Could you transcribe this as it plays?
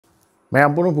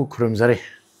mayam puno bu khurumjare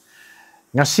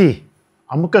ngasi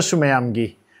amukasu mayam gi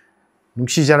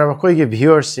nungsi jaraba koi gi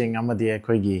viewers sing amadi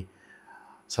koi gi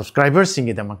subscribers sing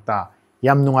gi damakta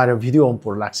yam nungara video on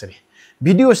pur laksari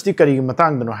videos ti kari gi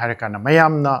matang dano harakana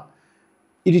mayam na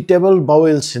irritable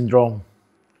bowel syndrome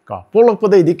ka polok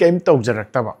padai di kaim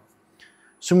tawjarak taba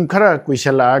sum khara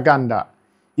kuisala ganda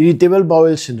irritable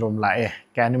bowel syndrome la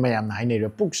kani mayam na haine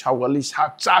puk sawgali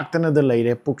sak chak tana da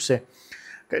leire puk se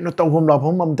kaino tawhum la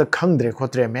phom am ta khangdre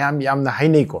khotre mayam yam na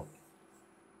haine ko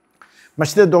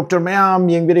masida doctor mayam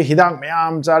yengbire hidak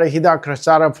mayam chare hidak khra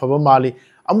chara phaba mali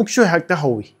amuk shu hakta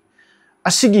howi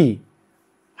asigi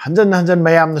hanjan hanjan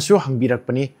mayam na su hangbirak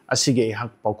pani asigi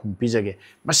hak paukhum pijage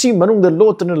masi manung da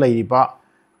lotna leiriba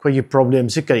khoi gi problem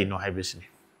se kari no haibisni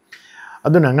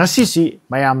aduna ngasi si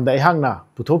mayam da ihangna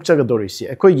puthok chaga dorisi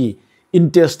khoi gi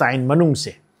intestine manung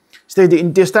se stay the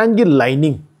intestine gi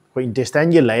lining khoi intestine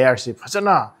gi layer se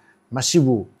phasana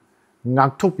masibu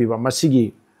ngakthok piba masigi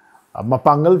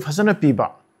mapangal phasana piba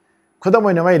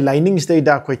khodamoina mai lining stay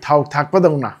da khoi thau thak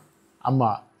padawna ama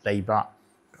leiba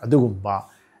adugumba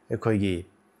khoi gi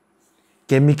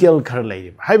chemical khar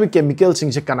leiba haiba chemical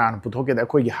sing se kanan puthoke da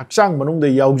khoi gi hakchang manung da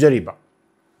yaujariba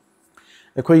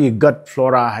khoi gi gut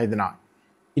flora haidana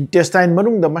intestine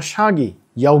manung da masagi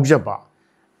yaujaba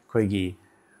khoi gi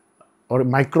or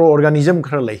microorganism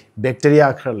khar lei bacteria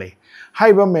khar lei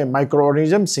haiba me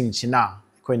microorganism sing china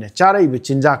khoi na charai bi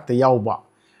chinjak ta yauba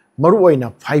maru oina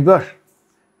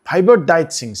fiber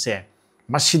diet sing se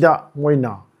masida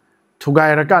moina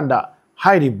thugai rakanda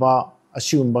hairiba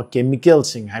asumba chemical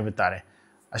sing haibatare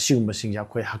asumba sing ja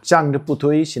khoi hakchang de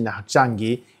puthoi sina hakchang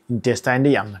gi intestine de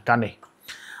yamna kanai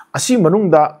asi manung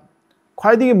da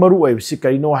khwaidi maru oi si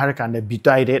karino har kan de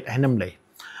butyrate hanam lei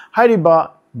hairiba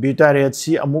butyrate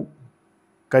si amuk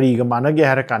kari ga manage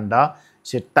har kan da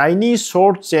se tiny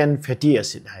short chain fatty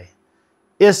acid hai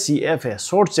SCF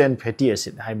short chain fatty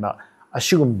acid hai ma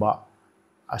asugumba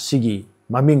asigi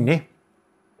maming ne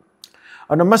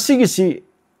ana masigi si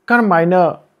kan maina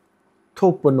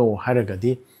thokpano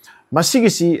haragadi masigi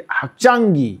si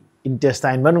hakchangi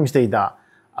intestine manung stay da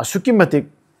asuki matik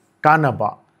kanaba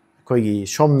koi gi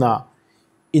somna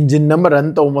engine number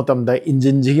an to matam da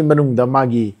engine ji manung da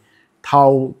magi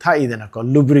thau thaidana ko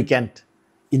lubricant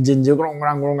engine je grong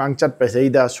rang chat pe sei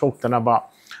da sok tana ba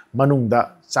manung da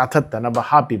chathat tana ba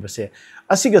happy base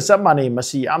asiga samani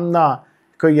masi amna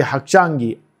koi gi hakchangi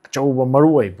chauba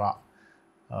maru oi ba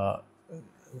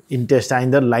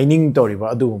intestine da lining tori ba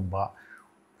adugumba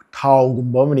thau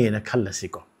gumba mani na khalasi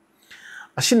ko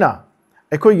asina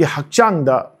ekoi gi hakchang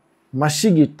da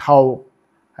masigi thau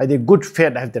haide good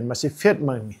fat have then masi fat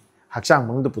mani hakchang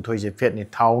manung da puthoi je fat ni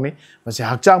thau ni masi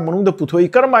hakchang manung da puthoi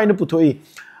karmai na puthoi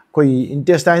koi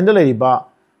intestine da lei ba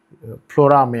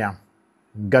flora mayam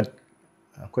gut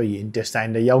koi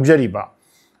intestine da yaujari ba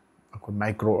koi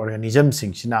microorganism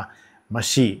sing sina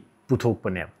masi puthok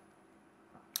pane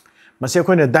masi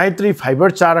koi na dietary fiber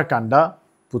chara kanda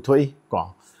puthoi ko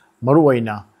maru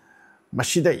oina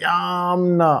masida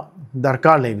yamna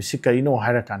darkar lei bisi karino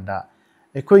haira kanda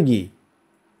ekoi gi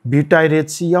butyrate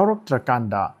si yaurok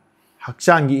trakanda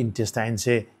hakchangi intestine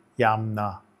se yamna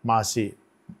masi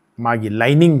magi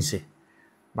lining se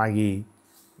magi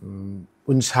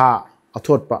unsa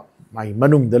athotpa magi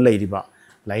manung da leiriba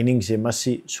lining se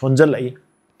masi sonjalai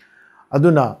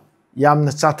aduna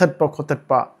yamna chathatpa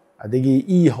khothatpa adegi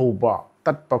e hoba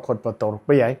tatpa khotpa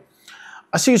torpa yai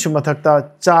asi su mathakta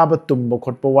chaba tumba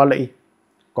khotpa walai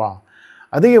ko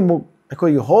adegi mu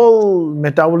ekoi whole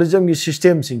metabolism gi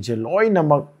system sing che loina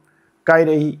mak kai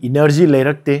rei energy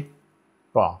leirakte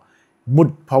ko mood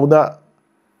phauda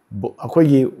akoi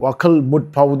gi wakal mood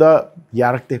phauda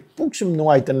yarakte puksum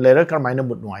nuaitan leira karmaina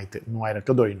mood nuaira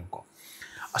ka dorino ko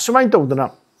asumai tawdana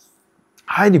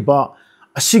hairiba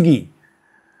asigi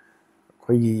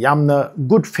koi gi yamna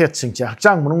good fat sing che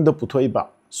hakchang manung da puthoiba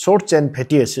short chain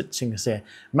fatty acid sing se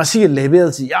masi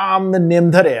levels yamna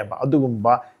nemdhare ba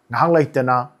adugumba ngahang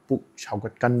laitana puk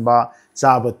chaugat kanba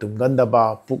chaba tumganda ba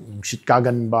puk nungsit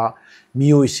kaganba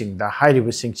miyoi sing da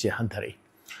hairiba sing che hanthare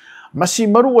masi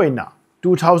maruoina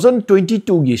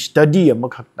 2022 gi study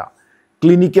amakhakta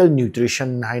clinical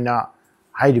nutrition haina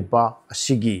hairiba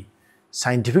asigi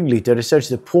scientific literature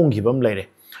se phonghibam leire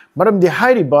maramdi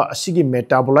hairiba asigi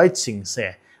metabolite sing se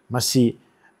masi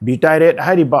butyrate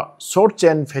hairiba short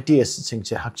chain fatty acid sing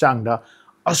se hakchang da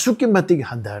asuki matik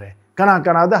handare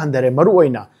kana da handare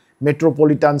maruoina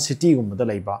metropolitan city gumda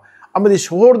laiba amadi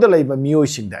shohor da laiba miyoi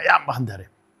sing da yam handare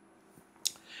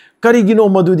karigino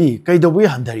madudi kaidobui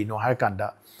handari no har kanda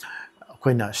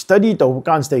koina study to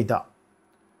kan state da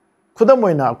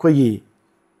khudamoina koi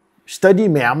study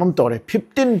me amam tore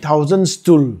 15,000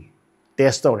 stool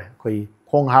test तौर कोई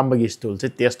खोंग हामबगी stool से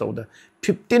test तौर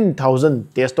 15,000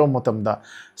 test तौर मतमदा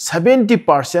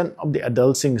 70% of the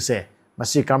adult sing से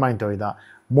मसी कमाइन तौइदा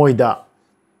मोइदा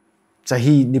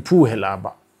चाही निफू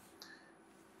हेलाबा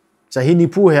चाही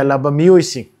निफू हेलाबा मियोइ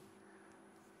सिंग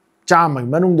चामग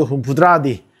मनुंग दो हुमफुद्रा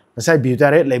दी Masai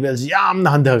butyrate level याम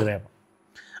हंधग्रेब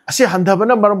असे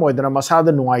हंधबना मरम मोइदना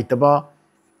मसादा नुंगाइतबा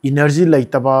एनर्जी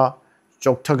लैतबा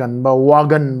चौथगनबा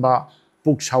वागनबा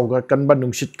पुक साउगनबा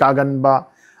नुंसित कागनबा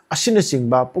असिना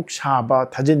सिंगबा पुक साबा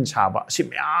थजिन साबा असि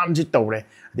म्याम जि तौरे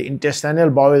द इंटेस्टाइनल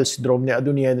बाउल सिंड्रोम ने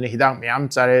अदुनि अदने हिदाक म्याम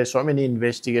चारे सो मेनी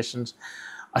इन्वेस्टिगेशंस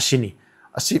असिनी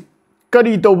असि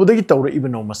करी तौबदगी तौरे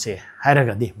इबनो मसे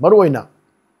हायरगदि मरोइना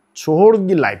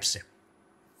सोहरगी लाइफ से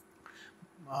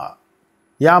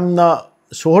यामना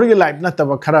सोहरगी लाइफ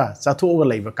नतबा खरा चाथोगा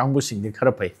लैबा कांगु सिंगदि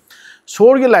खरा फै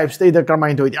सोहरगी लाइफ स्टेज द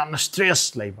करमाइन थोइ यामना स्ट्रेस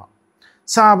लैबा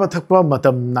चाबा थकपा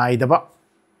मतम नाइदबा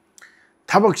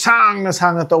थबक सांगना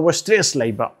सांगना तौबा स्ट्रेस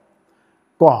लैबा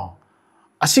को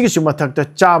असिगिसु मथक्ता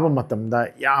चाबा मतमदा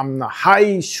यामना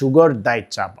हाई शुगर डाइट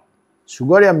चाबा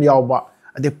शुगर याम यावबा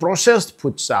अदे प्रोसेस्ड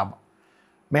फूड चाबा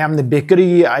मैम बेकरी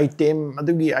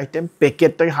आइटम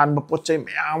पैकेट तक हान पोचे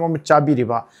मैम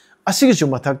चाबीरीबा असिगिसु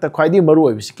मथक्ता ख्वाइदि मरु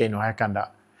ओइबिसि कैनो हाय कांदा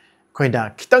खोइना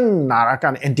खितंग नारा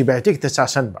कान एंटीबायोटिक त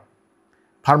चासनबा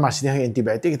फार्मेसी ने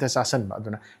एंटीबायोटिक त चासनबा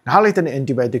अदुना नाहालैतन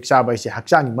एंटीबायोटिक चाबाइसे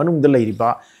हक्चांगी मनुंगदा लैरिबा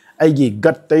आइगी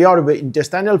गट त यावरिबा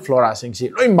इंटेस्टाइनल फ्लोरा सिंगसि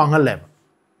लोइ मांगलेबा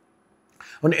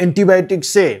उन एंटीबायोटिक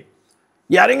से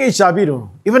यारिङै चाबीरु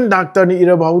इवन डॉक्टर नि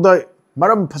इरबाउदा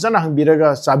मरम फजना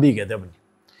हंगबिरगा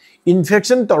चाबीगदबनि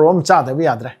इन्फेक्शन तौरम चादब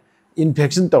याद्रे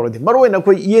इन्फेक्शन तौरदि मरोइना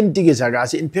कोई ईएनटी के जगह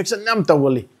से इन्फेक्शन नाम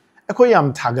तौगली अखोय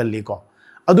याम थागल्ली को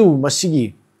अदु मसिगी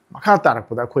मखा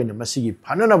तारकपदा खोइना मसिगी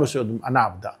फननबसु अदुम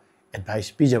अनाबदा एडवाइस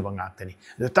पिजब ngaktani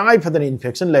द तंगाई फदन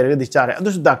इन्फेक्शन लेरगदि चारे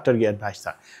अदुसु डॉक्टर के एडवाइस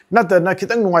था नतना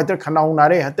खितंग नुवाइतर खनाउ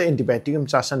नारे हते एंटीबायोटिक हम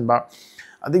चासन बा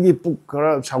अदगी पुक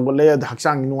खरा सावगले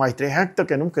हक्चांग नुवाइतर हेक्ता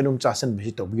केनुम चासन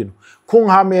बिसि तौबिनु खोंग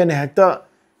हामेन हेक्ता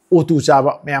ओतु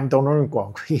चाबा मैम तौनन को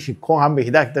खोंग हाम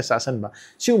हिदाक त चासन बा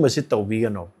सिउमसि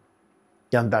तौबिगनो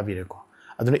ज्ञान ताबिरेको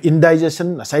अदुना इनडाइजेशन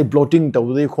असै ब्लोटिंग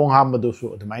तौदि खोंग हाम बदुसु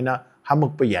अदुमाइना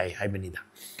हामक प याई हाइबनिदा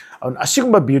अन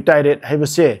असिगुम ब्यूटाइरेट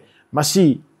हाइबसे मसी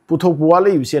पुथोक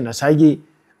वाले बिसे नसाइगी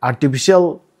artificial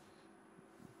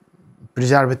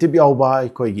preservative यावबा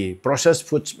कोइगी process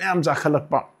foods ma'am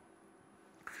जाखलकपा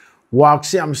वाक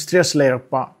से हम स्ट्रेस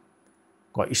लेरकपा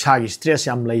को इसागी स्ट्रेस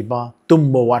याम लैबा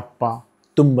तुम्बो वाटपा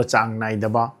तुम्बा चांग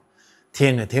नाइदबा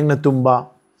थेंग तुम्बा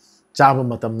चाबा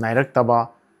मतम नाइरक्तबा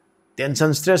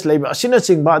टेंशन स्ट्रेस लैबा असिना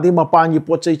सिंगबा अदि मपांगी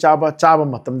पोचै चाबा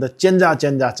मतमदा चेंजा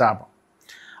चाबा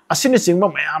असिना सिंगबा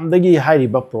मयामदगी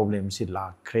हाइरिबा प्रॉब्लम सि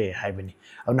लाख्रे हाइबनी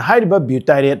अन हाइरिबा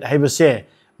ब्यूटाइरेट हाइबसे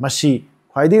मसी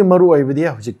ख्वाइदि मरु ओइबदि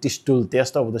हुजिक स्टूल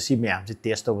टेस्ट तौबदा सि मयाम सि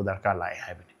टेस्ट तौबदा दरकार लाइ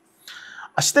हाइबनी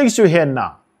अस्तेगिसु हेन्ना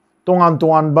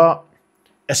तोंगान बा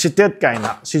एसिटेट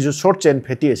काइना सिजु short chain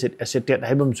fatty acid acetate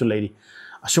हाइबमसु लैरि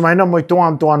असुमाइना मोइ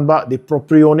तोंगान बा दि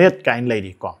प्रोप्रियोनेट काइन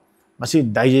लैरि को मसी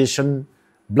डाइजेशन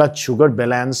ब्लड शुगर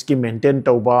बैलेंस की मेंटेन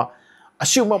तौबा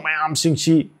असुमा मयाम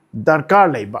सिंगसी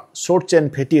दरकार लैबा शॉर्ट चेन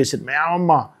फैटी एसिड मयाम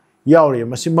मा यावरे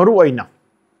मसी मरु ओइना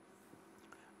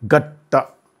गट ता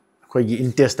अखोइगी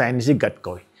इंटेस्टाइन सि गट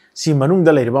कोइ सि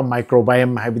मनुंगदा लैरिबा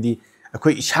microbiome हाइबदि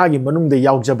अखोइ इसागी मनुंगदा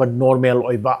यावजबा normal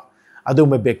ओइबा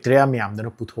अदुम bacteria म्यामदन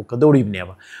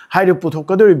पुथोकदौरिबनेबा हाइरि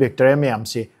पुथोकदौरि bacteria ma'am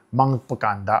से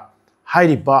मांगपकांदा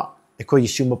हाइरिबा अखोइ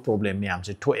सिंगबा प्रॉब्लम म्याम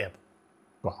से थोएब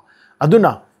को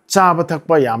अदुना चाबा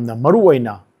थकपा यामना मरु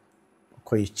ओइना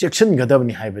अखोइ चेक्शन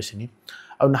गदबनि हाइबसिनी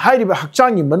अदुना हाइरिबा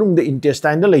हक्चांगी मनुंगदा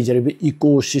इंटेस्टाइन दा लैजरिबा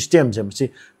इकोसिस्टम से मसी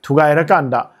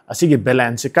थुगाइरकांदा असिगी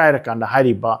बैलेंस काइरकांदा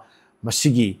हाइरिबा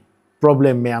मसिगी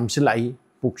प्रॉब्लम म्याम से लाई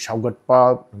पुक साउगटपा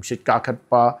नुंसित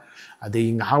काखटपा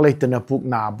अदगी ngahak leitana puk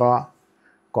naba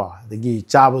ko adagi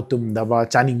chaba tumdaba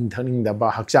chaning thaningdaba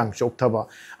hakchang chokthaba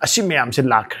asi meyam se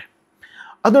lakre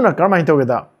aduna karmain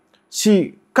taweda si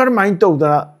karmain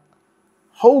tawda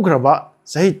hograba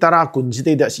sahi tara kun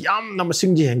siteda si yamna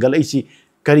masingji hengalai si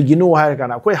karigino hair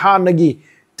kana koi hanagi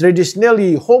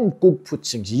traditionally home cooked food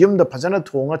singji yumda phajana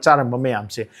thonga charamba meyam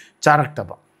se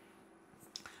charaktaba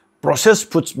processed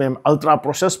foods mem ultra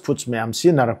processed foods meyam si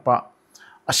narakpa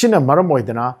asina maram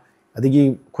oidana adigi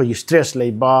koi stress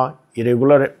leiba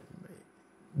irregular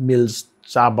meals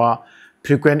chaba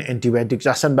frequent antibiotic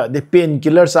chasan ba the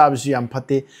painkiller sabsu yam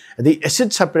phate the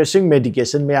acid suppressing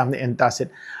medication me amne antacid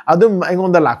adum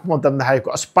aingonda lak motam da hai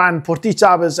ko span 40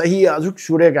 chaba sahi azuk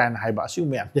sure gan hai ba su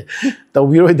me amne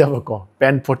tawiroi da ko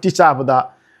pan 40 chaba da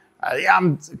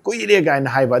yam koire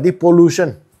gan hai ba the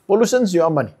pollution you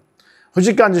amani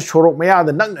hujikan je sorok me ya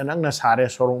da nang sare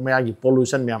sorok me ya gi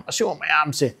pollution me am asu me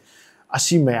am se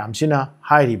asi mayam sina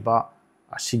hairiba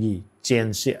ꯑꯁꯤꯒꯤ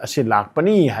ꯆꯦꯟꯖꯁꯤ ꯑꯁꯤ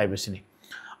ꯂꯥꯛꯄꯅꯤ ꯍꯥꯏꯕꯁꯤꯅꯤ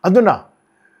ꯑꯗꯨꯅ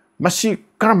ꯃꯁꯤ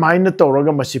ꯀꯔꯝꯍꯥꯏꯅ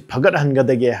ꯇꯧꯔꯒ ꯃꯁꯤ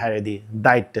ꯐꯒꯠꯍꯟꯒꯗꯒꯦ ꯍꯥꯏꯔꯗꯤ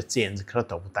ꯗꯥꯏꯠꯇ ꯆꯦꯟꯖ ꯈꯔ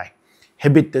ꯇꯧꯕ ꯇꯥꯏ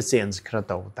ꯍꯦꯕꯤꯠꯇ ꯆꯦꯟꯖ ꯈꯔ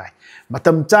ꯇꯧꯕ ꯇꯥꯏ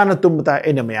ꯃꯇꯝ ꯆꯥꯅ ꯇꯨꯝꯕ ꯇꯥꯏ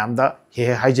ꯑꯩꯅ ꯃꯌꯥꯝꯗ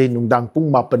ꯍꯦꯛ ꯍꯥꯏꯖꯩ ꯅꯨꯡꯗꯥꯡ ꯄꯨꯡ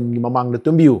 9ꯒꯤ ꯃꯃꯥꯡꯗ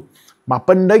ꯇꯨꯝꯕꯤꯌꯨ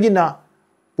 9ꯗꯒꯤꯅ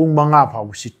ꯄꯨꯡ 5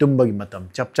 ꯐꯥꯎꯕꯁꯤ ꯇꯨꯝꯕꯒꯤ ꯃꯇꯝ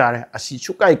ꯆꯞ ꯆꯥꯔꯦ ꯑꯁꯤ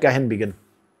ꯁꯨꯀꯥꯏ ꯀꯥꯏꯍꯟꯕꯤꯒꯅꯨ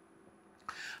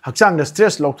ꯍꯛꯆꯥꯡꯗ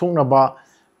ꯁ꯭ꯇ꯭ꯔꯦꯁ ꯂꯧꯊꯣꯛꯅꯕ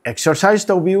ꯑꯦꯛꯁꯔꯁꯥꯏꯖ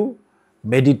ꯇꯧꯕꯤꯌꯨ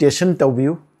ꯃꯦꯗꯤꯇꯦꯁꯟ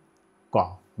ꯇꯧꯕꯤꯌꯨ ꯀꯣ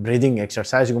ꯕ꯭ꯔꯤꯗꯤꯡ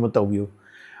ꯑꯦꯛꯁꯔꯁꯥꯏꯖꯒꯨꯝꯕ ꯇꯧꯕꯤꯌꯨ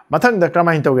ꯃꯊꯪꯗ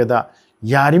ꯀꯔꯝꯍꯥꯏꯅ ꯇꯧꯒꯦꯗ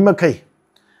ꯌꯥꯔꯤꯃꯈꯩ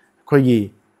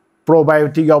ꯑꯩꯈꯣꯏꯒꯤ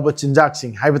ꯄ꯭ꯔꯣꯕꯥꯏꯑꯣꯇꯤꯛ ꯌꯥꯎꯕ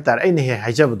ꯆꯤꯟꯖꯥꯛꯁꯤꯡ ꯍꯥꯏꯕ ꯇꯥꯔꯦ ꯑꯩꯅ ꯍꯦꯛ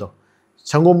ꯍꯥꯏꯖꯕꯗꯣ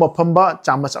ꯁꯪꯒꯣꯝ ꯑꯐꯝꯕ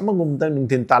ꯆꯥꯃꯁ ꯑꯃꯒꯨꯝꯕꯗ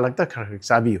ꯅꯨꯡꯊꯤꯟ ꯇꯥꯂꯛꯇ ꯈꯔ ꯈꯔ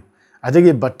ꯆꯥꯕꯤꯌꯨ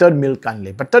ꯑꯗꯒꯤ ꯕꯇꯔ ꯃꯤꯜꯛ ꯀꯥꯟ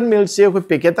ꯂꯩ ꯕꯇꯔ ꯃꯤꯜꯛꯁꯦ ꯑꯩꯈꯣꯏ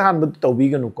ꯄꯦꯀꯦꯠꯇ ꯍꯥꯟꯕꯗꯨ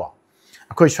ꯇꯧꯕꯤꯒꯅꯨꯀꯣ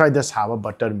ꯑꯩꯈꯣꯏ ꯁ꯭ꯋꯥꯏꯗ ꯁꯥꯕ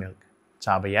ꯕꯇꯔ ꯃꯤꯜꯛ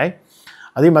ꯆꯥꯕ ꯌꯥꯏ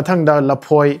ꯑꯗꯒꯤ ꯃꯊꯪꯗ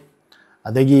ꯂꯐꯣꯏ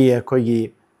ꯑꯗꯒꯤ ꯑꯩꯈꯣꯏꯒꯤ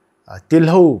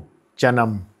ꯇꯤꯜꯍꯧ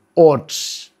ꯆꯅꯝ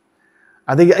ꯑꯣꯠꯁ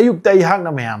ꯑꯗꯒꯤ ꯑꯌꯨꯛꯇ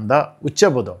ꯑꯩꯍꯥꯛꯅ ꯃꯌꯥꯝꯗ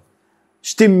ꯎꯠꯆꯕꯗꯣ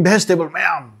ꯁ꯭ꯇꯤꯝ ꯚꯦꯖꯤꯇꯦꯕꯜ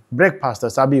ꯃꯌꯥꯝ breakfast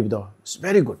ꯆꯥꯕꯤꯕꯗꯣ ꯏट्स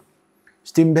very good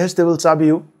steam vegetable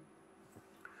चाबियु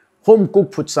home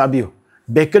cook food चाबियु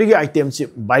bakery के आइटम से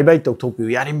बाय बाय तौथोपियु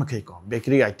यारि मखै को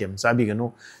बेकरी आइटम चाबिगनु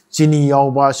चीनी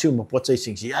यावबा सिउ पोचै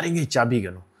सिंगसि यारिङै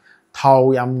चाबिगनु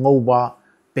थाव याम ngौबा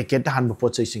पैकेट हानबा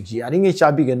पोचै सिंगसि यारिङै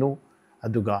चाबिगनु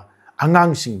अदुगा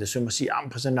अंगांग सिंगदसु मसि याम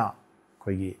फजना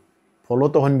खोइगी फॉलो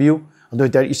तोहनबियु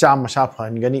अदोइतर इसा मसा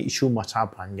फहनगनी इशु मसा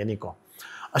फहनगनी को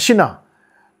असिना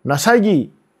नसाइगी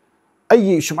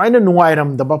अई सुमाइना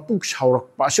नुवाइरमदबा पुक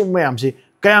सावरकपा असु मयामसे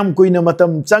कयाम कुइना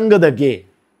मतम चंगदगे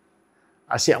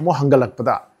असे Amo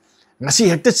हंगलकपदा ngasi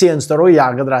hekta change taro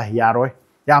yagadra yaroi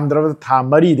yamdrabada tha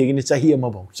mari degini chahi ama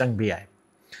bau changbi ai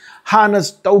hana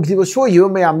tawgiba soyiba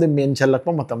mayamde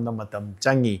menchallakpa matam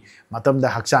changi matamda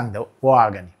hakchangda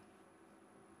wagani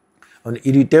on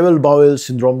irritable bowel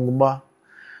syndrome gumba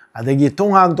adagi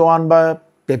tongan ba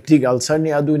peptic ulcer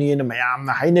ni aduni na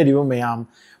mayamna hainariba mayam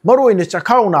maroina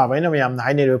chakhauna baina mayamna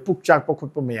hainariba pukchak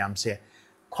pakhutpa mayam se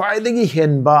khwaidagi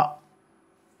henba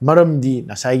maramdi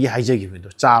nasaigi haijagi bido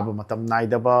chaba matam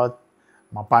naidaba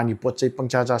mapani pochai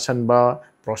pangcha chasanba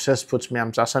processed foods mayam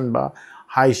chasanba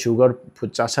high sugar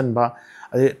food chasanba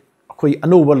ade khoi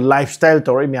anuba lifestyle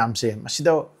tori mayam se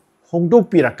masida hongdok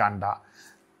pirakanda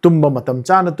tumba matam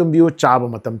chana tumbiu chaba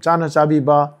matam chana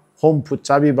chabiba home food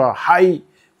chabiba high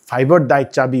fiber diet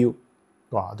chabiu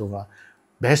ko aduga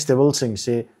vegetable sing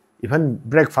se even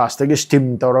breakfast age steam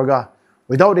toraga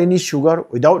without any sugar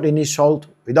without any salt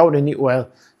without any oil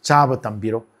chaba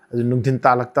tambiro adu nungtin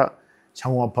talakta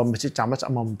changwa phamsi chamas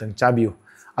amam tang chabiu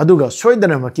aduga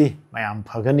soidana maki mayam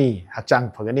phagani hachang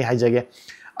phagani haijage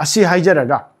asi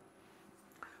haijaraga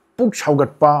puk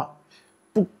saugatpa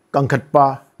puk kangkhatpa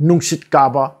nungsit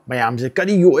kaba mayam se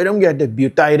kari yu eram ge de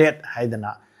butyrate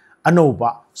haidana anoba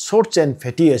short chain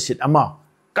fatty acid ama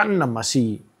kanna masi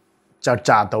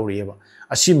charcha tawriba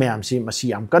asi mayam si masi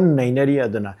yam kan nainari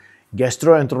adana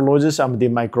gastroenterologist amdi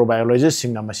microbiologist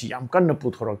singna masi yam kan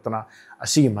puthoraktana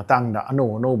asi matangda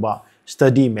anoba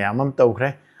study mayamam tawkhre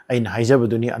aina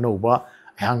haijabaduni anoba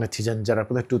ayangna thijan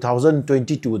jarakda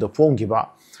 2022 da phongkiba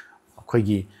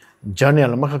akhoigi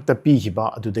journal amakhakta pikhiba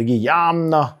adudagi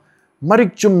yamna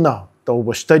marik chumna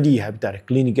tawba study habtare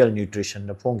clinical nutrition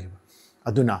da phongkiba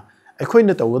aduna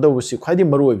ꯑꯩꯈꯣꯏꯅ ꯇꯧꯒꯗꯧꯕꯁꯤ ꯈ꯭ꯋꯥꯏꯗꯒꯤ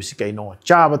ꯃꯔꯨꯑꯣꯏꯕꯁꯤ ꯀꯩꯅꯣ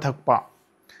ꯆꯥꯕ ꯊꯛꯄ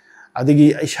ꯑꯗꯒꯤ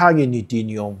ꯏꯁꯥꯒꯤ ꯅꯤꯇꯤ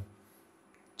ꯅꯤꯌꯣꯝ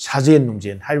ꯁꯥꯖꯦꯟ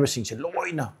ꯅꯨꯡꯖꯦꯟ ꯍꯥꯏꯕꯁꯤꯡꯁꯦ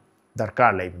ꯂꯣꯏꯅ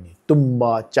ꯗꯔꯀꯥꯔ ꯂꯩꯕꯅꯤ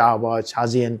ꯇꯨꯝꯕ ꯆꯥꯕ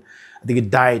ꯁꯥꯖꯦꯟ ꯑꯗꯒꯤ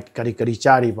ꯗꯥꯏꯠ ꯀꯔꯤ ꯀꯔꯤ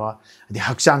ꯆꯥꯔꯤꯕ ꯑꯗꯒꯤ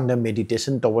ꯍꯛꯆꯥꯡꯗ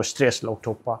ꯃꯦꯗꯤꯇꯦꯁꯟ ꯇꯧꯕ ꯁ꯭ꯇ꯭ꯔꯦꯁ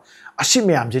ꯂꯧꯊꯣꯛꯄ ꯑꯁꯤ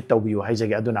ꯃꯌꯥꯝꯁꯦ ꯇꯧꯕꯤꯌꯨ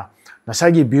ꯍꯥꯏꯖꯒꯦ ꯑꯗꯨꯅ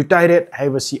ꯉꯁꯥꯏꯒꯤ ꯕ꯭ꯌꯨꯇꯥꯏꯔꯦꯠ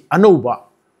ꯍꯥꯏꯕꯁꯤ ꯑꯅꯧꯕ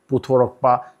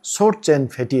ꯄꯨꯊꯣꯔꯛꯄ ꯁꯣꯔꯠ ꯆꯦꯟ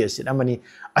ꯐꯦꯇꯤ ꯑꯦꯁꯤꯗ ꯑꯃꯅꯤ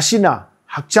ꯑꯁꯤꯅ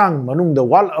ꯍꯛꯆꯥꯡ ꯃꯅꯨꯡꯗ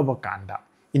ꯋꯥꯠꯂꯛꯑꯕ ꯀꯥꯟꯗ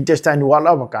intestine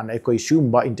wala kan ekoi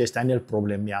sumba intestinal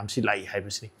problem yam si lai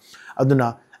haibasi aduna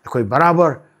ekoi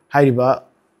barabar hariba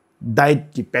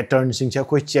diet ki pattern sing cha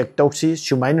koi check tausi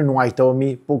sumaina nuai tawmi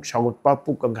puk sagotpa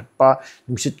puk angatpa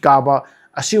nungsit kaba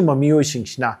asiuma mioi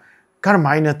singsina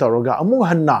karmaina toroga amu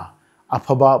hanna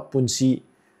afaba punsi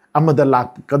amada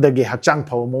lak kadage hachang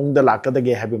phaw mongda lak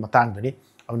kadage habi matang dani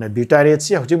avna butyrate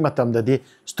si hojik matam dadi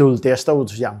stool test taw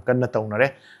yam kanna tawnare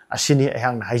asini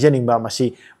ayang na hygienic ba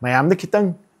masi mayam da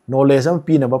kitang knowledge am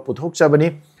pina ba puthok chabani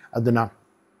aduna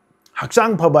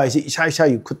hakchang phaba isi isa isa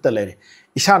yu khutta lere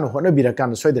isa no hona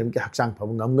birakan soideram ki hakchang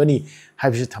phaba ngamgani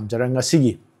haibisi thamjarang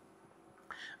asigi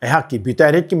ayhak ki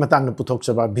butyrate ki matang na puthok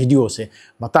chaba video se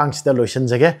matang sida loisan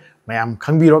jage mayam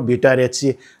khangbiro butyrate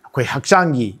si koi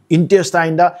hakchang gi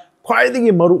intestine da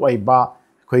khwaidagi maru aiba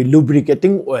koi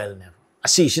lubricating oil ne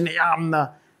asi sine yamna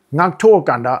ngak tho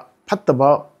kanda phattaba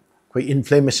koi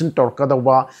inflammation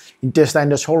torkadawa intestine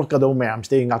da solkadaw mayam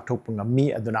stay ngak thok pangami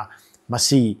aduna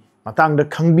masi matang da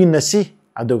khangbin asi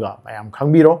aduga mayam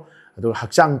khangbiro aduga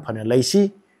hakchang phana laisi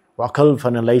wakhal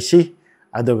phana laisi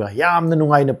अदुगा यामना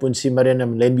नुंगाइना पुंसी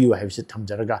मरेनम लेनबियु हाइबसे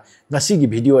थमजरगा ngasi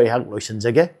video ai hak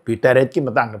loisanjage Butyrate ki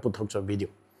matang na puthokso video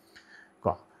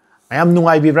ko mayam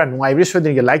nungai bibra nungai bri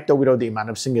sodin ge like tawiro de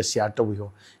imanab sing ge share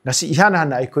tawiro ngasi ihana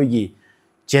hana aikoi gi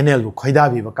channel bu khoida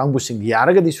bi ba kangbu sing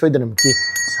yaraga di soidanam ki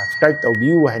subscribe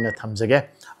tawbiu haina thamjage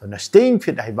na staying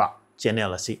fit haiba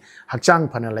channel asi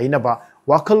hakchang phana laina ba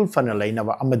wakal phana laina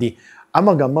ba amadi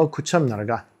amaga ma khucham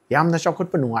naraga yamna chakot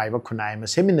pa nungai ba khunai ma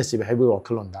seminasi ba haibu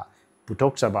wakalonda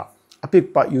putok saba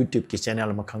apik pa YouTube ki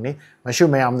channel ma khangne mashu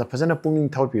mayamna phajana punging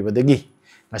thawpi badagi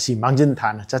ngasi mangjin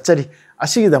thana chachari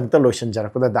asigi damta lotion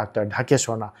jarakda Dr.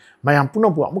 Dhakeswar-na mayam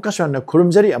punapu amuka swana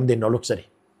khurumjari amde noloksari